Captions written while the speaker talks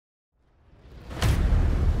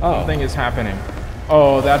Something is happening.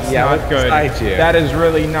 Oh, that's not good. That is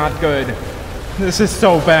really not good. This is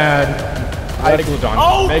so bad. Megalodon.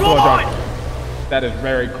 Oh, Megalodon. That is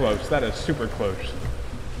very close. That is super close.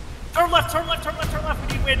 Turn left, turn left, turn left, turn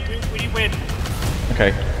left. We need wind. We need wind.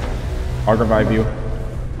 Okay. I'll revive you.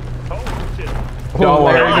 Oh, shit. Oh,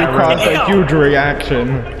 you caused a huge reaction.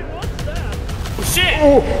 Oh, shit.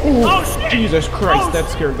 Oh, shit. Jesus Christ, that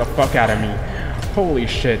scared the fuck out of me. Holy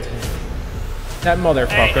shit. That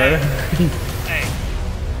motherfucker. Hey.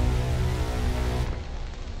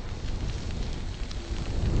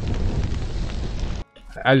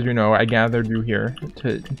 As you know, I gathered you here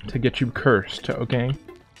to get you cursed, okay?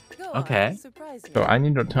 Okay. So I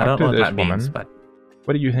need to talk to this woman. Means, but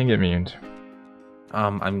what do you think it means?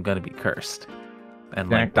 I'm gonna be cursed and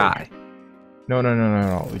Exactly. like die. No.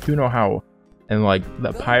 You know how, in like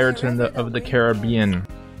the Pirates of the Caribbean.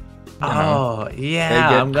 Oh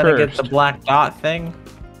yeah, I'm gonna get the black dot thing.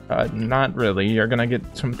 Not really. You're gonna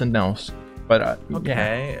get something else. But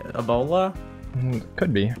okay, yeah. Ebola.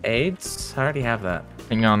 Could be. AIDS. I already have that.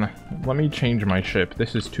 Hang on. Let me change my ship.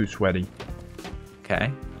 This is too sweaty. Okay.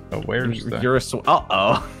 So where's the? You're a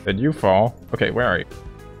uh-oh. Did you fall? Okay, where are you?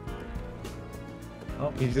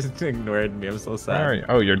 Oh, you just ignored me. I'm so sad. Where are you?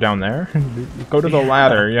 Oh, you're down there? Go to the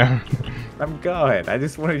ladder, yeah. I'm going. I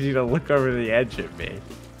just wanted you to look over the edge at me.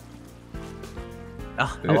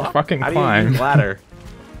 Oh, fucking how climb. Do you use ladder?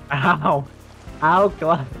 How? How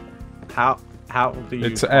do you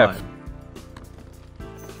It's climb? F.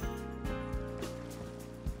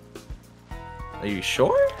 Are you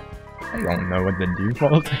sure? I don't know what the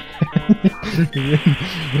default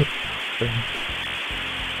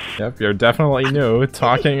Yep, you're definitely new.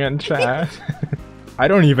 Talking in chat. I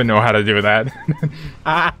don't even know how to do that.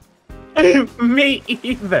 Me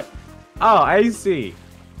either. Oh, I see.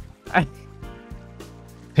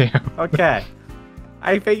 Yeah. Okay.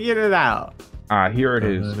 I figured it out. Here it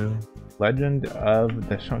is. Legend of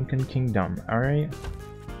the Sunken Kingdom. Alright.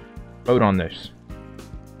 Vote on this.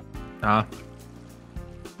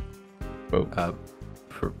 Vote.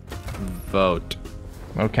 Vote.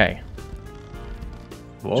 Okay.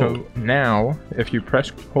 Whoa. So now, if you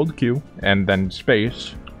hold Q and then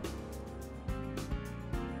space,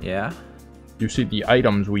 yeah, you see the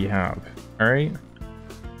items we have. Alright?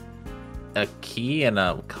 A key and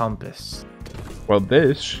a compass. Well,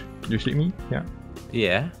 this, you see me? Yeah.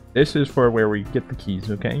 Yeah. This is for where we get the keys,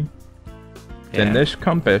 okay? Yeah. Then this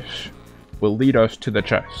compass will lead us to the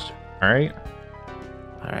chest. Alright?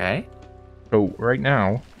 Alright. So right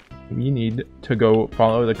now, we need to go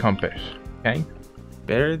follow the compass. Okay?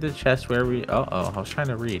 Bury the chest where we... Uh-oh, I was trying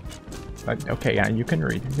to read. Okay, yeah, you can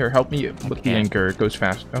read. Here, help me with the anchor. It goes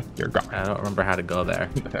fast. Oh, you're gone. I don't remember how to go there.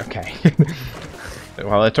 Okay.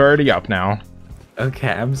 Well, it's already up now. Okay,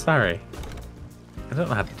 I'm sorry. I don't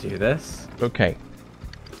know how to do this. Okay.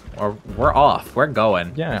 Or we're off. We're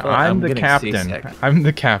going. Yeah, I'm the captain. Seasick. I'm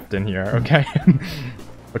the captain here, okay?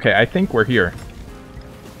 Okay, I think we're here.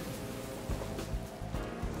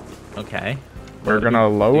 Okay. We're gonna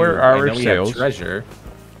lower our I know sails. We have treasure.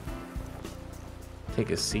 Take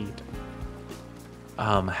a seat.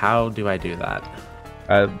 How do I do that?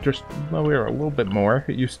 Just lower a little bit more.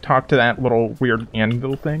 You talk to that little weird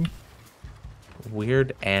anvil thing.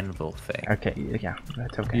 Weird anvil thing. Okay, yeah,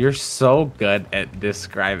 that's okay. You're so good at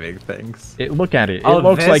describing things. Look at it. It Oh,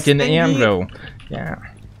 looks like an thingy? anvil. Yeah.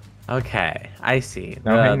 Okay, I see.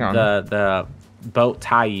 Now hang on. The boat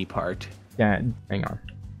tie part. Yeah, hang on.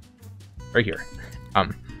 Right here.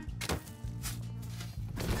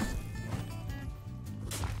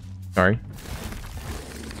 Sorry.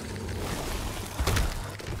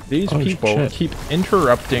 These people keep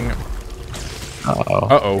interrupting. Uh-oh.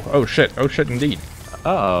 Uh-oh. Oh shit. Oh shit indeed.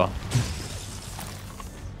 Uh-oh.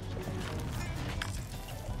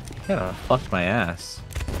 You gotta fuck my ass.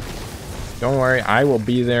 Don't worry, I will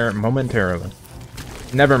be there momentarily.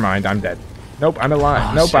 Never mind, I'm dead. Nope, I'm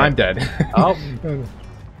alive. Oh, nope, shit. I'm dead. Oh.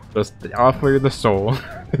 Just offer the soul.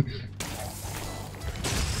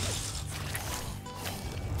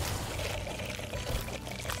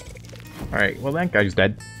 Alright, well that guy's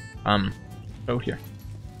dead. Oh here.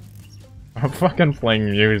 I'm fucking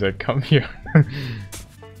playing music, come here.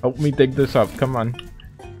 Help me dig this up, come on.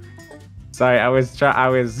 Sorry, I was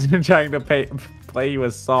trying to play you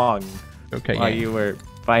a song. Okay, while yeah. you were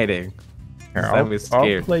fighting. Here, I was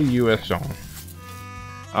scared. I'll play you a song.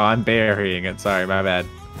 Oh, I'm burying it. Sorry, my bad.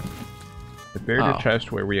 The buried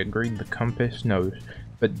chest where we agreed the compass knows,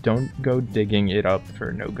 but don't go digging it up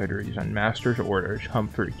for no good reason. Master's orders,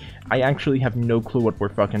 Humphrey. I actually have no clue what we're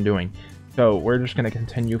fucking doing. So, we're just gonna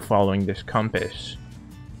continue following this compass.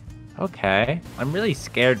 Okay. I'm really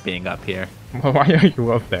scared being up here. Well, why are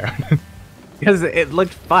you up there? Because it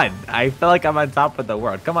looked fun. I feel like I'm on top of the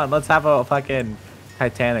world. Come on, let's have a fucking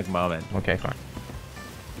Titanic moment. Okay, fine.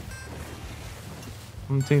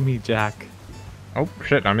 Come to me, Jack. Oh,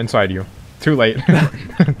 shit, I'm inside you. Too late.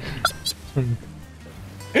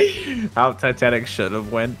 How Titanic should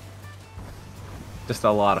have went. Just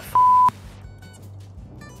a lot of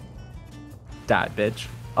that bitch.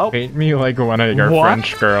 Oh, Paint me like one of your What?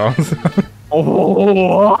 French girls.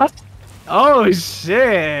 oh, what? Oh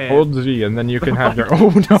shit! Hold Z, and then you can have your.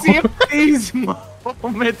 Oh no! See if these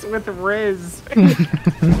moments with Riz.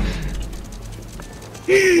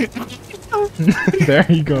 There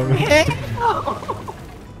you go.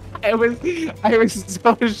 I was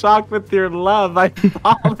so shocked with your love. I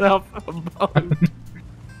fallen off the boat.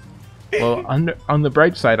 Well, on the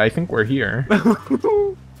bright side, I think we're here.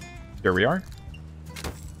 Here we are.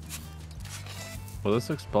 Will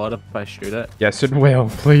this explode if I shoot it? Yes, it will.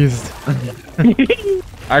 Please.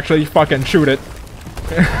 Actually, fucking shoot it.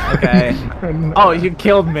 Okay. Oh, you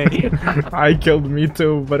killed me. I killed me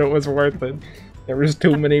too, but it was worth it. There was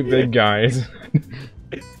too many big guys.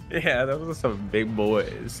 Yeah, those are some big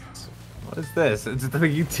boys. What is this? It's the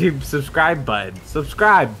YouTube subscribe button.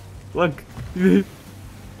 Subscribe. Look.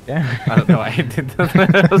 Yeah. I don't know. I did the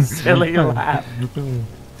little silly laugh.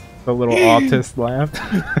 The little autist laugh.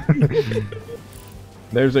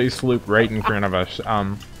 There's a sloop right in front of us. Should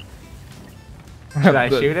I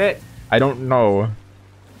shoot it? I don't know.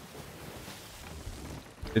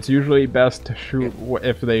 It's usually best to shoot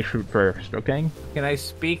if they shoot first, okay? Can I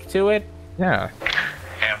speak to it? Yeah.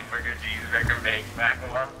 Hamburger, cheeseburger, Big Mac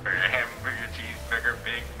Whopper. Hamburger, cheeseburger,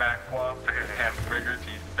 Big Mac Whopper. Hamburger,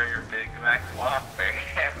 cheeseburger, Big Mac Whopper.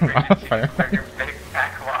 Hamburger, cheeseburger, Big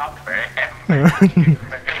Mac Whopper. Hamburger,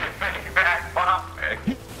 cheeseburger, Big Mac Whopper.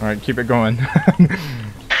 Alright, keep it going.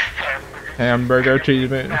 Hamburger,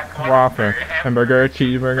 cheeseburger, Whopper. Hamburger,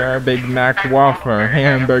 cheeseburger, Big Mac Whopper.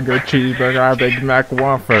 Hamburger, cheeseburger, Big Mac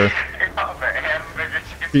Whopper.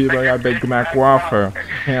 Cheeseburger, Big Mac Whopper.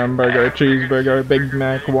 Hamburger, cheeseburger, Big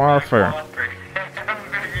Mac Whopper.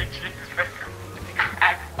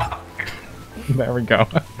 There we go.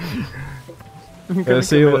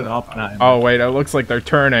 See, oh wait, it looks like they're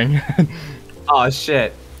turning. Oh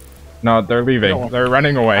shit. No, they're leaving. They're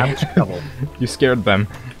running away. You scared them.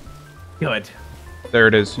 Good. There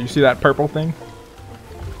it is. You see that purple thing?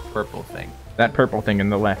 Purple thing. That purple thing in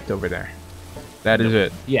the left over there. That is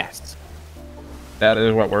it. Yes. That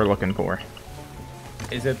is what we're looking for.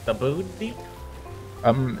 Is it the booty?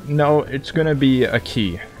 No, it's gonna be a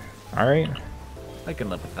key. Alright? I can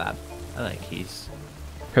live with that. I like keys.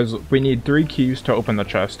 Because we need 3 keys to open the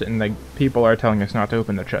chest, and the people are telling us not to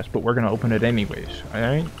open the chest, but we're gonna open it anyways.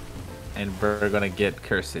 Alright? And we're gonna get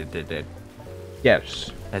cursed, did it?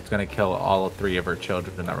 Yes. It's gonna kill all 3 of our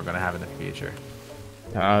children that we're gonna have in the future.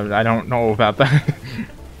 I don't know about that.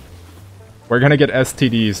 We're gonna get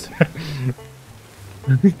STDs.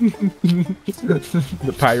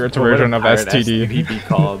 The pirate's version of STD. be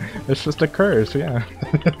called? It's just a curse, yeah.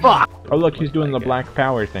 Fuck! Oh look, he's doing the Black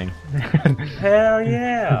Power thing. Hell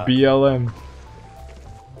yeah! BLM.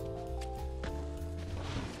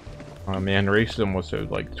 Oh man, racism was so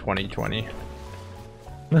like 2020.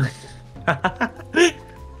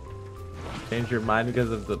 Change your mind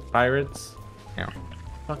because of the pirates? Yeah.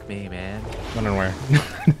 Fuck me, man. Wondering where.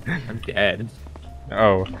 I'm dead.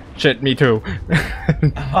 Oh, shit, me too.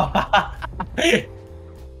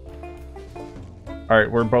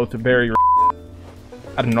 Alright, we're both very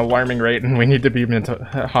at an alarming rate and we need to be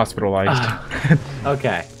hospitalized.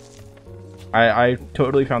 Okay. I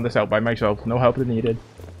totally found this out by myself. No help needed.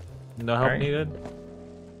 No help needed?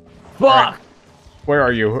 Fuck! Right. Where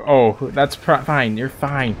are you? Oh, that's fine. You're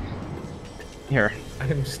fine. Here.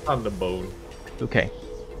 I'm just on the boat. Okay.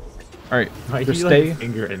 Alright, Why just you stay. like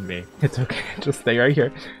fingering me? It's okay. Just stay right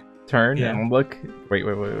here. Turn Yeah. and look. Wait.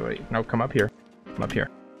 No, come up here. Come up here.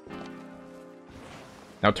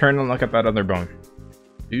 Now turn and look at that other bone.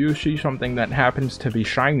 Do you see something that happens to be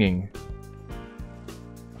shining?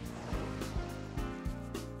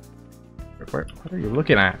 What are you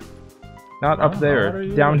looking at? Not up there.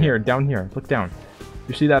 Down here. Down here. Look down.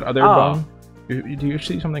 You see that other bone? Do you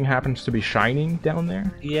see something happens to be shining down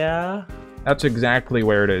there? Yeah. That's exactly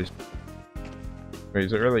where it is. Wait,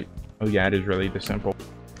 is it really? Oh yeah, it is really this simple.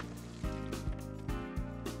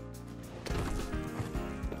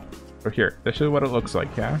 So here, this is what it looks like,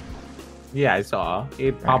 yeah? Yeah, I saw.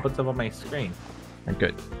 It popped up on my screen.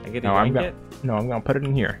 Good. I get No, to I'm yank it? No, I'm gonna put it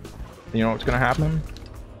in here. You know what's gonna happen?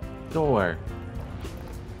 Door.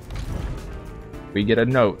 We get a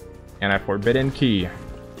note and a forbidden key.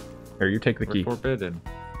 Here, you take the We're key. forbidden.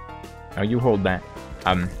 Now you hold that.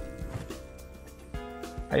 I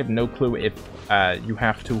have no clue if you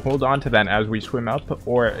have to hold on to that as we swim up,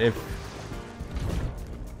 or if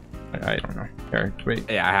I don't know. Here, wait.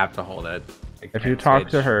 Yeah, I have to hold it. If you talk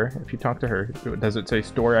to her, does it say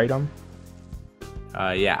store item?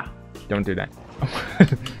 Yeah. Don't do that.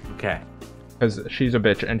 Okay. Because she's a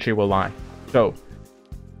bitch and she will lie. So,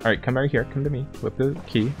 alright, come right here. Come to me with the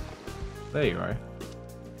key. There you are.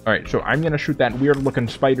 Alright, so I'm gonna shoot that weird looking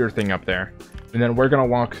spider thing up there. And then we're gonna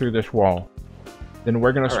walk through this wall. Then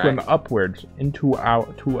we're gonna swim upwards into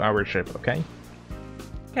our ship, okay?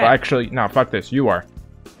 Well, actually, no, fuck this. You are.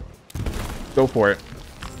 Go for it.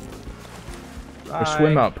 So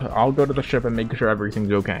swim up. I'll go to the ship and make sure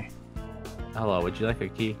everything's okay. Hello, would you like a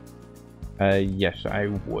key? Yes, I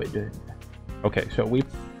would. Okay, so we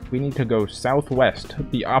need to go southwest,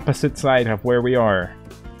 the opposite side of where we are.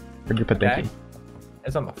 Where'd you put the key?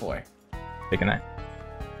 It's on the floor. Taking that.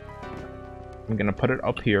 I'm gonna put it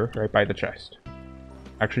up here, right by the chest.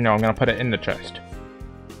 Actually, no, I'm gonna put it in the chest.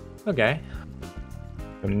 Okay.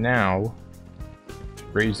 So now,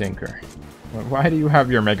 raise anchor. Why do you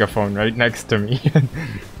have your megaphone right next to me?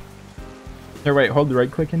 Here, wait, hold the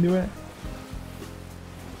right click and do it.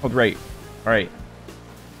 Hold right. Alright.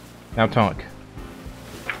 Now talk.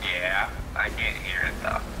 Yeah, I can't hear it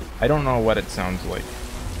though. I don't know what it sounds like.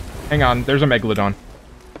 Hang on, there's a megalodon.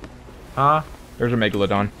 Huh? There's a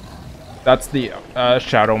megalodon. That's the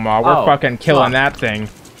shadow maw. We're fucking killing that thing.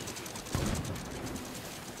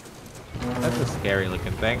 That's a scary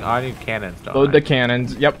looking thing. Oh, I need cannons, don't Load I? the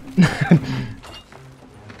cannons. Yep.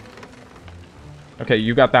 Okay,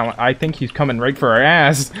 you got that one. I think he's coming right for our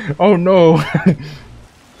ass. Oh no.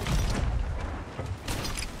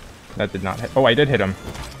 That did not hit. Oh, I did hit him.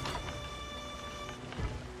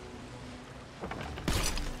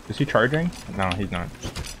 Is he charging? No, he's not.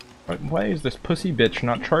 Why is this pussy bitch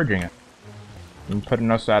not charging it? And putting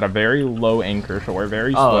us at a very low anchor, so we're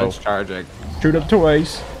very slow. Oh, it's charging. Shoot up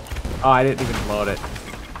twice. Oh, I didn't even load it.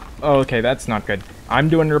 Oh, okay, that's not good. I'm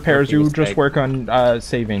doing repairs. You just work on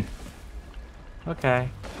saving. Okay.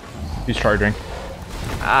 He's charging.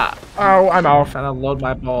 Ah. Oh, I'm off. Trying to load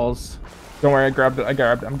my balls. Don't worry, I grabbed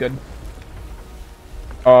it. I'm good.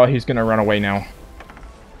 Oh, he's gonna run away now.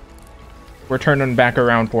 We're turning back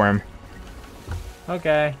around for him.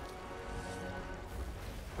 Okay.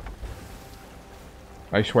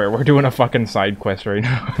 I swear, we're doing a fucking side quest right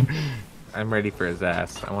now. I'm ready for his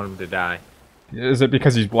ass. I want him to die. Is it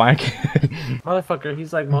because he's black? Motherfucker,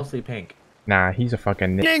 he's like mostly pink. Nah, he's a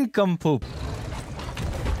fucking Nincompoop.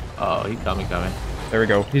 Oh, he's coming. There we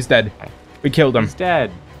go. He's dead. We killed him. He's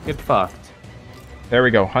dead. Get fucked. There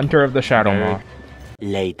we go. Hunter of the Shadow Maw.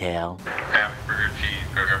 Later. Hamburger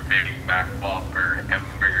cheeseburger, Big Mac Whopper.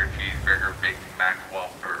 Hamburger cheeseburger, Big Mac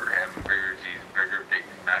Whopper. Hamburger cheeseburger, Big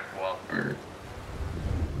Mac Whopper.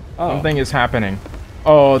 Oh. Something is happening.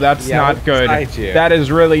 Oh, that's not good. That is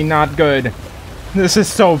really not good. This is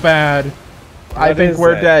so bad. I think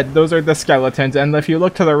we're dead. Those are the skeletons. And if you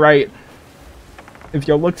look to the right, if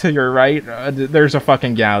you look to your right, there's a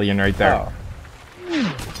fucking galleon right there. Oh.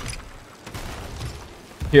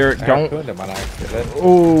 Here, don't.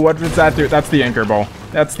 Oh, what does that do? That's the anchor ball.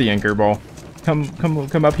 That's the anchor ball. Come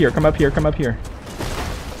up here. Come up here. Come up here.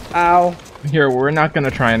 Ow. Here, we're not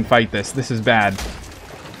gonna try and fight this. This is bad.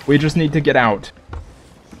 We just need to get out.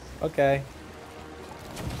 Okay.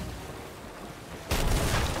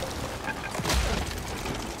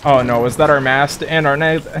 Oh no, is that our mast and our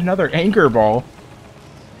another anchor ball?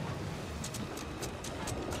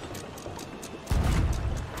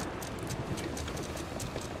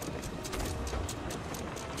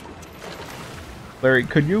 Larry,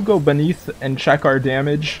 could you go beneath and check our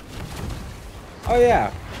damage? Oh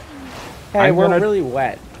yeah. Hey, we're really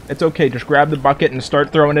wet. It's okay, just grab the bucket and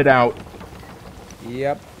start throwing it out.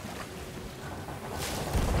 Yep.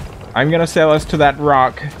 I'm gonna sail us to that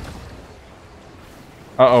rock.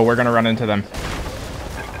 Uh-oh, we're gonna run into them.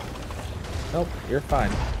 Nope, you're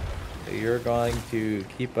fine. You're going to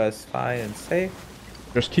keep us fine and safe.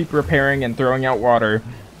 Just keep repairing and throwing out water.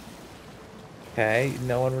 Okay,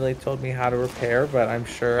 no one really told me how to repair, but I'm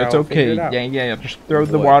sure It's I'll okay. figure it out. Yeah. Just throw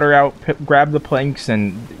the water out, grab the planks,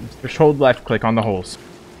 and just hold left click on the holes.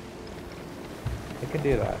 I can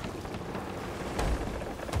do that.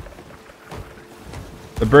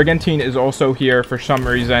 The brigantine is also here for some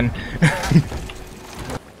reason.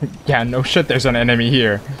 Yeah, no shit, there's an enemy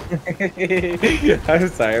here. I'm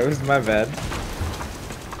sorry, it was my bad.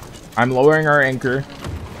 I'm lowering our anchor.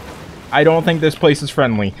 I don't think this place is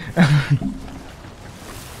friendly.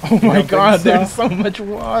 Oh my god, there's so much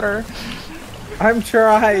water. I'm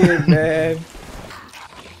trying, man.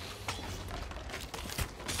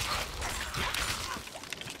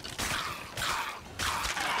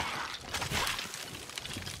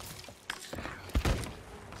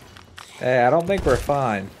 Hey, I don't think we're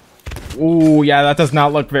fine. Ooh, yeah, that does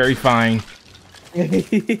not look very fine.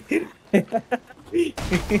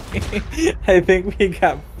 I think we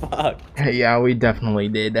got fucked. Yeah, we definitely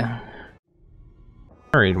did.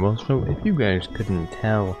 Alright, well, so if you guys couldn't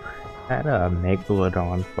tell, that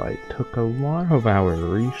Megalodon fight took a lot of our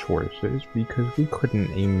resources because we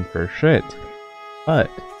couldn't aim for shit.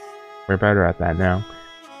 But we're better at that now,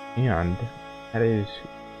 and that is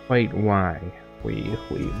quite why we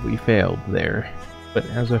failed there. But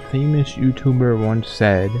as a famous YouTuber once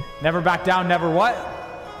said, never back down, never what?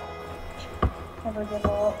 Never give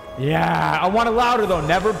up. Yeah, I want it louder though.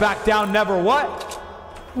 Never back down, never what?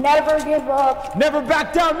 Never give up. Never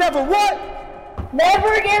back down, never what?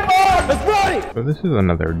 Never give up. Let's party! so this is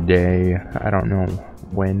another day, I don't know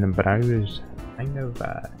when, but I was kind of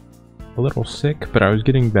a little sick, but I was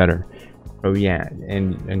getting better. Oh yeah,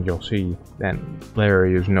 and you'll see that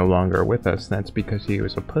Larry is no longer with us. That's because he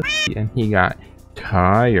was a pussy and he got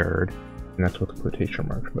tired. And that's with the quotation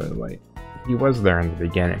marks, by the way. He was there in the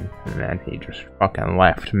beginning, and then he just fucking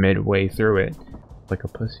left midway through it like a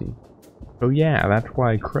pussy. So yeah, that's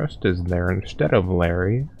why Crust is there instead of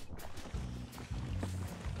Larry.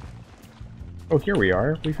 Oh, here we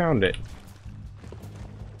are. We found it.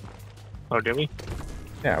 Oh, did we?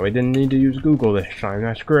 Yeah, we didn't need to use Google this time.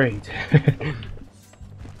 That's great.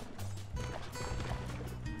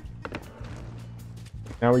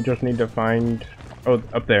 Now we just need to find... Oh,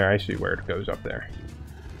 up there. I see where it goes up there.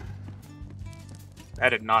 That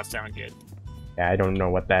did not sound good. Yeah, I don't know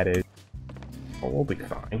what that is. Oh, we'll be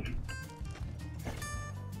fine.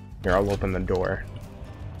 Here, I'll open the door.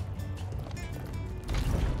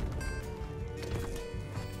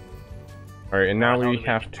 Alright, and now we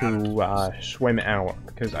have to swim out,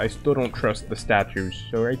 because I still don't trust the statues.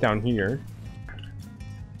 So right down here...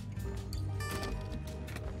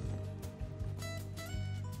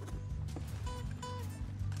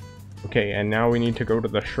 Okay, and now we need to go to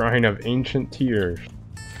the Shrine of Ancient Tears.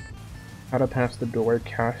 How to pass the door,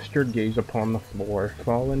 cast your gaze upon the floor.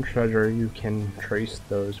 Fallen treasure, you can trace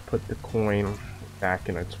those. Put the coin back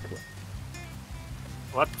in its place.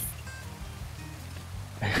 What?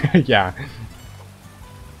 Yeah.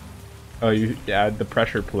 Oh, you add the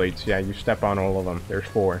pressure plates. Yeah, you step on all of them. There's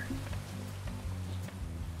 4.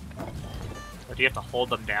 Or do you have to hold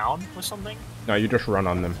them down with something? No, you just run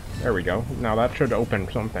on them. There we go. Now that should open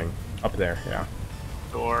something up there. Yeah.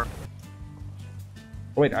 Door.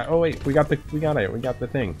 Oh, wait. Oh wait. We got it. We got the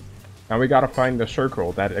thing. Now we gotta find the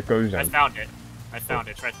circle that it goes in. I found it.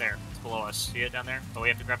 It's right there. It's below us. See it down there? But we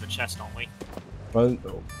have to grab the chest, don't we? Well,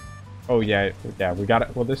 oh yeah. We got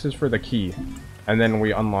it. Well, this is for the key, and then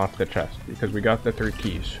we unlock the chest because we got the 3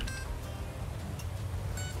 keys.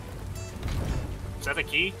 Is that the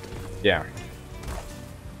key? Yeah.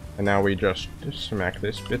 And now we just smack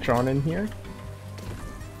this bitch on in here.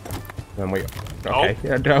 Then we... Okay, Oh.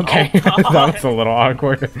 yeah, okay. Oh, That was a little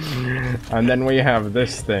awkward. And then we have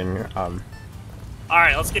this thing.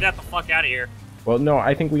 Alright, let's get the fuck out of here. Well, no,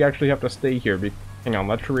 I think we actually have to stay here. Hang on,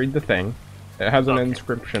 let's read the thing. It has an Okay.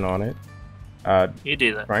 inscription on it. You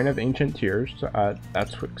do that. Shrine of Ancient Tears.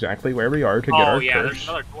 That's exactly where we are to get Oh, our yeah, curse. there's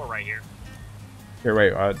another door right here. Here,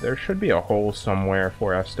 wait, there should be a hole somewhere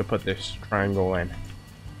for us to put this triangle in.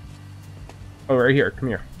 Oh, right here, come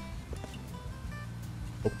here.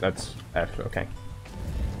 Oh, that's F, okay.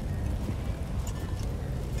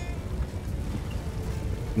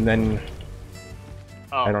 And then,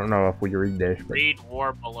 Oh, I don't know if we read this, but... read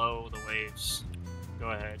War Below the Waves.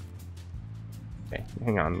 Go ahead. Okay,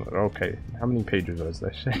 hang on, okay, how many pages was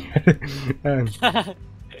this?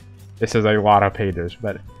 This is a lot of pages,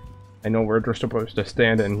 but I know we're just supposed to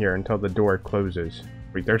stand in here until the door closes.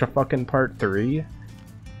 Wait, there's a fucking part 3?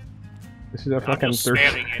 This is a fucking just 3.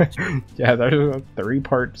 spamming it. Yeah, there's a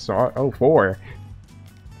 3-part song. Oh, 4.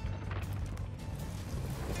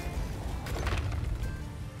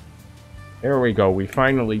 There we go, we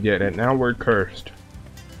finally get it. Now we're cursed.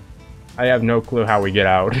 I have no clue how we get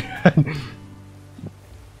out. I'm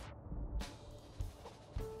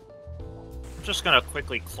just gonna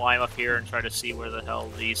quickly climb up here and try to see where the hell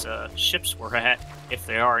these ships were at, if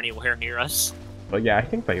they are anywhere near us. But yeah, I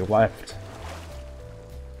think they left.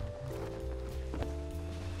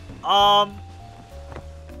 No.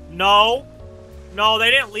 No,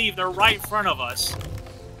 they didn't leave. They're right in front of us.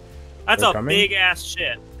 That's They're a coming? big-ass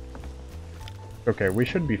ship. Okay, we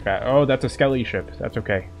should be fat. Oh, that's a skelly ship. That's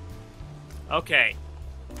okay. Okay.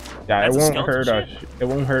 Yeah, That's it a won't skeleton hurt us. ship? It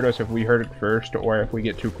won't hurt us if we hurt it first or if we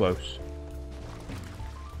get too close.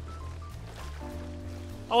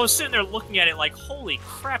 I was sitting there looking at it like, holy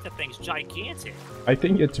crap, that thing's gigantic. I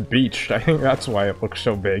think it's beached. I think that's why it looks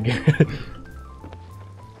so big.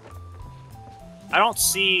 I don't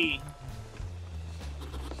see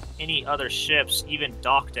any other ships even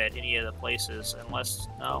docked at any of the places, unless...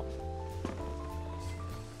 No.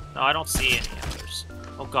 No, I don't see any others.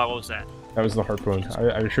 Oh god, what was that? That was the harpoon.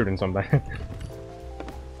 I was shooting something.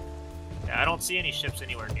 Yeah, I don't see any ships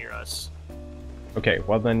anywhere near us. Okay,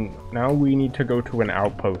 well then, now we need to go to an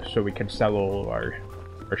outpost so we can sell all our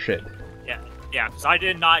shit. Yeah, because I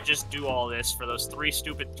did not just do all this for those 3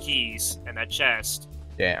 stupid keys and that chest.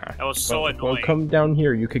 Yeah. That was so annoying. Well, come down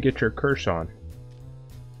here. You could get your curse on.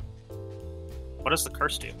 What does the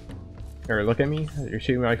curse do? Here, look at me. You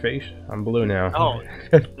see my face? I'm blue now. Oh,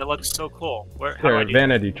 that looks so cool. Where? How do I do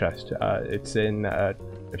vanity chest. It's in.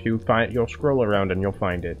 If you find, you'll scroll around and you'll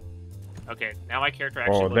find it. Okay, now my character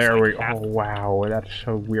actually. Oh, looks there like we. Oh, wow, that's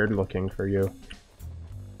so weird looking for you.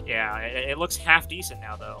 Yeah, it looks half decent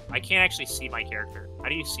now, though. I can't actually see my character. How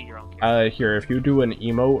do you see your own character? Here, if you do an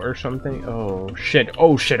emo or something... Oh, shit.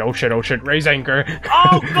 Oh, shit. Oh, shit. Oh, shit. Raise anchor.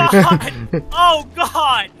 Oh, God! Oh,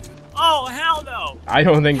 God! Oh, hell no! I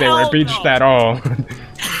don't think they were beached at all.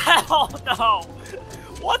 Hell no!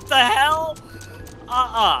 What the hell?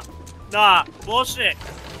 Nah, bullshit.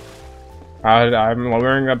 I'm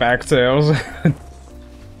lowering the back sails.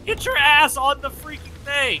 Get your ass on the freaking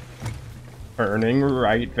thing! Turning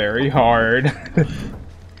right very hard.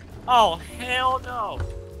 Oh, hell no.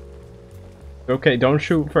 Okay, don't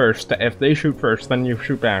shoot first. If they shoot first, then you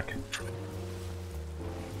shoot back.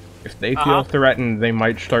 If they feel threatened, they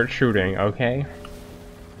might start shooting, okay?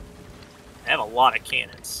 I have a lot of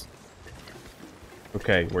cannons.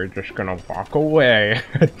 Okay, we're just gonna walk away.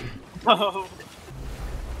 Oh.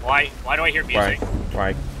 Why do I hear music?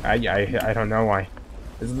 Why? I don't know why.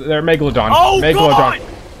 They're Megalodon. Oh, Megalodon. God!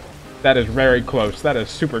 That is very close. That is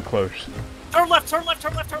super close. Turn left, turn left,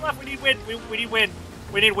 turn left, turn left. We need win. We need win.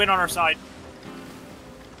 We need win on our side.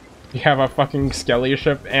 You have a fucking skelly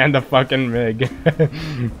ship and a fucking Meg.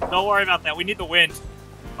 Don't worry about that. We need the wind.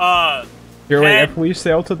 Here, wait. If we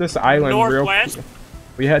sail to this island northwest. real...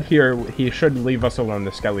 We head here. He should leave us alone.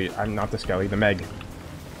 The skelly. I'm not the skelly. The Meg.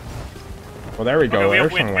 Well, there we go. Okay,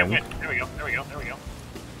 There's we have some wind. wind. There we go. There we go. There we go.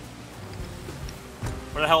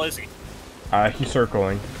 Where the hell is he? He's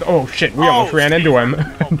circling. Oh shit! We almost ran into him.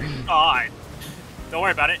 Oh god! Don't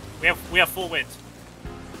worry about it. We have full wind.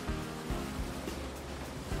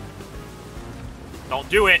 Don't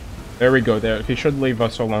do it. There we go. There. He should leave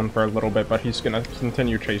us alone for a little bit, but he's gonna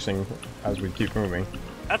continue chasing as we keep moving.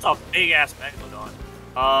 That's a big ass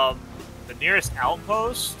megalodon. The nearest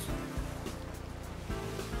outpost.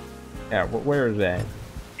 Yeah. Where is that?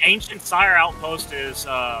 Ancient Sire outpost is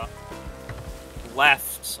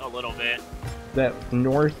left a little bit. That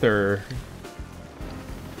north or?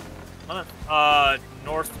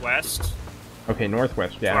 Northwest. Okay,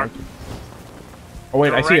 northwest. Yeah. Sorry. Oh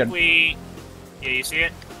wait, I see it. Yeah, you see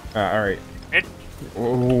it? Alright. It.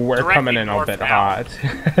 Ooh, we're coming in a bit hot.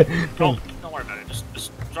 Don't worry about it.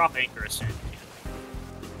 Just drop anchor as soon as you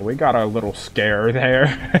can. We got a little scare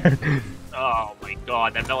there. Oh my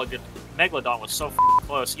god, that megalodon was so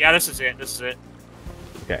close. Yeah, this is it. This is it.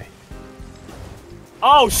 Okay.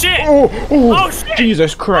 Oh shit! Oh shit!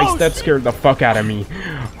 Jesus Christ, that shit! scared the fuck out of me.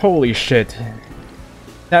 Holy shit.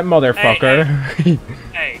 That motherfucker.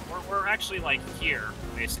 Hey, we're actually like here,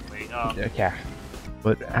 basically. Yeah.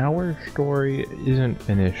 But our story isn't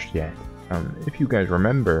finished yet. If you guys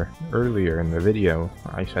remember, earlier in the video,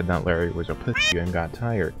 I said that Larry was a pussy and got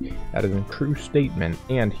tired. That is a true statement,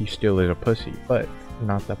 and he still is a pussy, but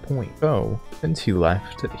not the point. So, since he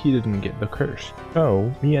left, he didn't get the curse.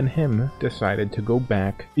 So, me and him decided to go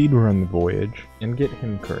back, speedrun the voyage, and get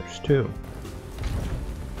him cursed too.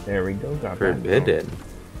 There we go. Got Forbidden.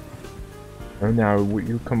 And now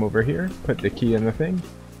you come over here, put the key in the thing.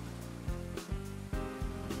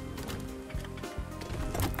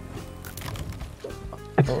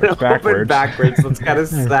 Oh, it's backwards. Backwards, that's kind of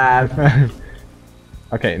sad.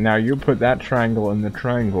 Okay, now you put that triangle in the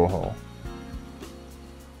triangle hole.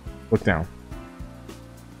 Look down.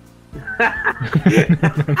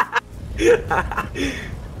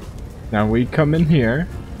 Now we come in here.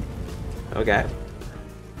 Okay.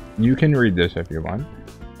 You can read this if you want.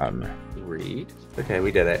 Read? Okay,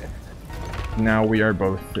 we did it. Now we are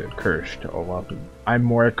both cursed. Oh well, I'm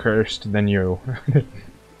more cursed than you.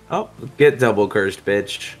 Oh, get double cursed,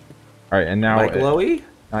 bitch. Alright, and now... Am I glowy?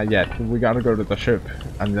 Not yet. We gotta go to the ship,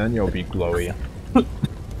 and then you'll be glowy.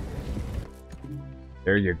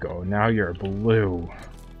 There you go. Now you're blue.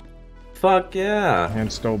 Fuck yeah.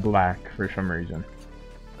 And still black for some reason.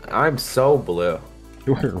 I'm so blue.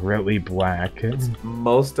 You're really black. It's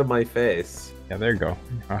most of my face. Yeah, there you go.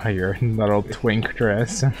 Oh, your little twink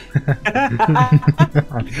dress.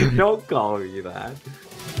 Don't call me that.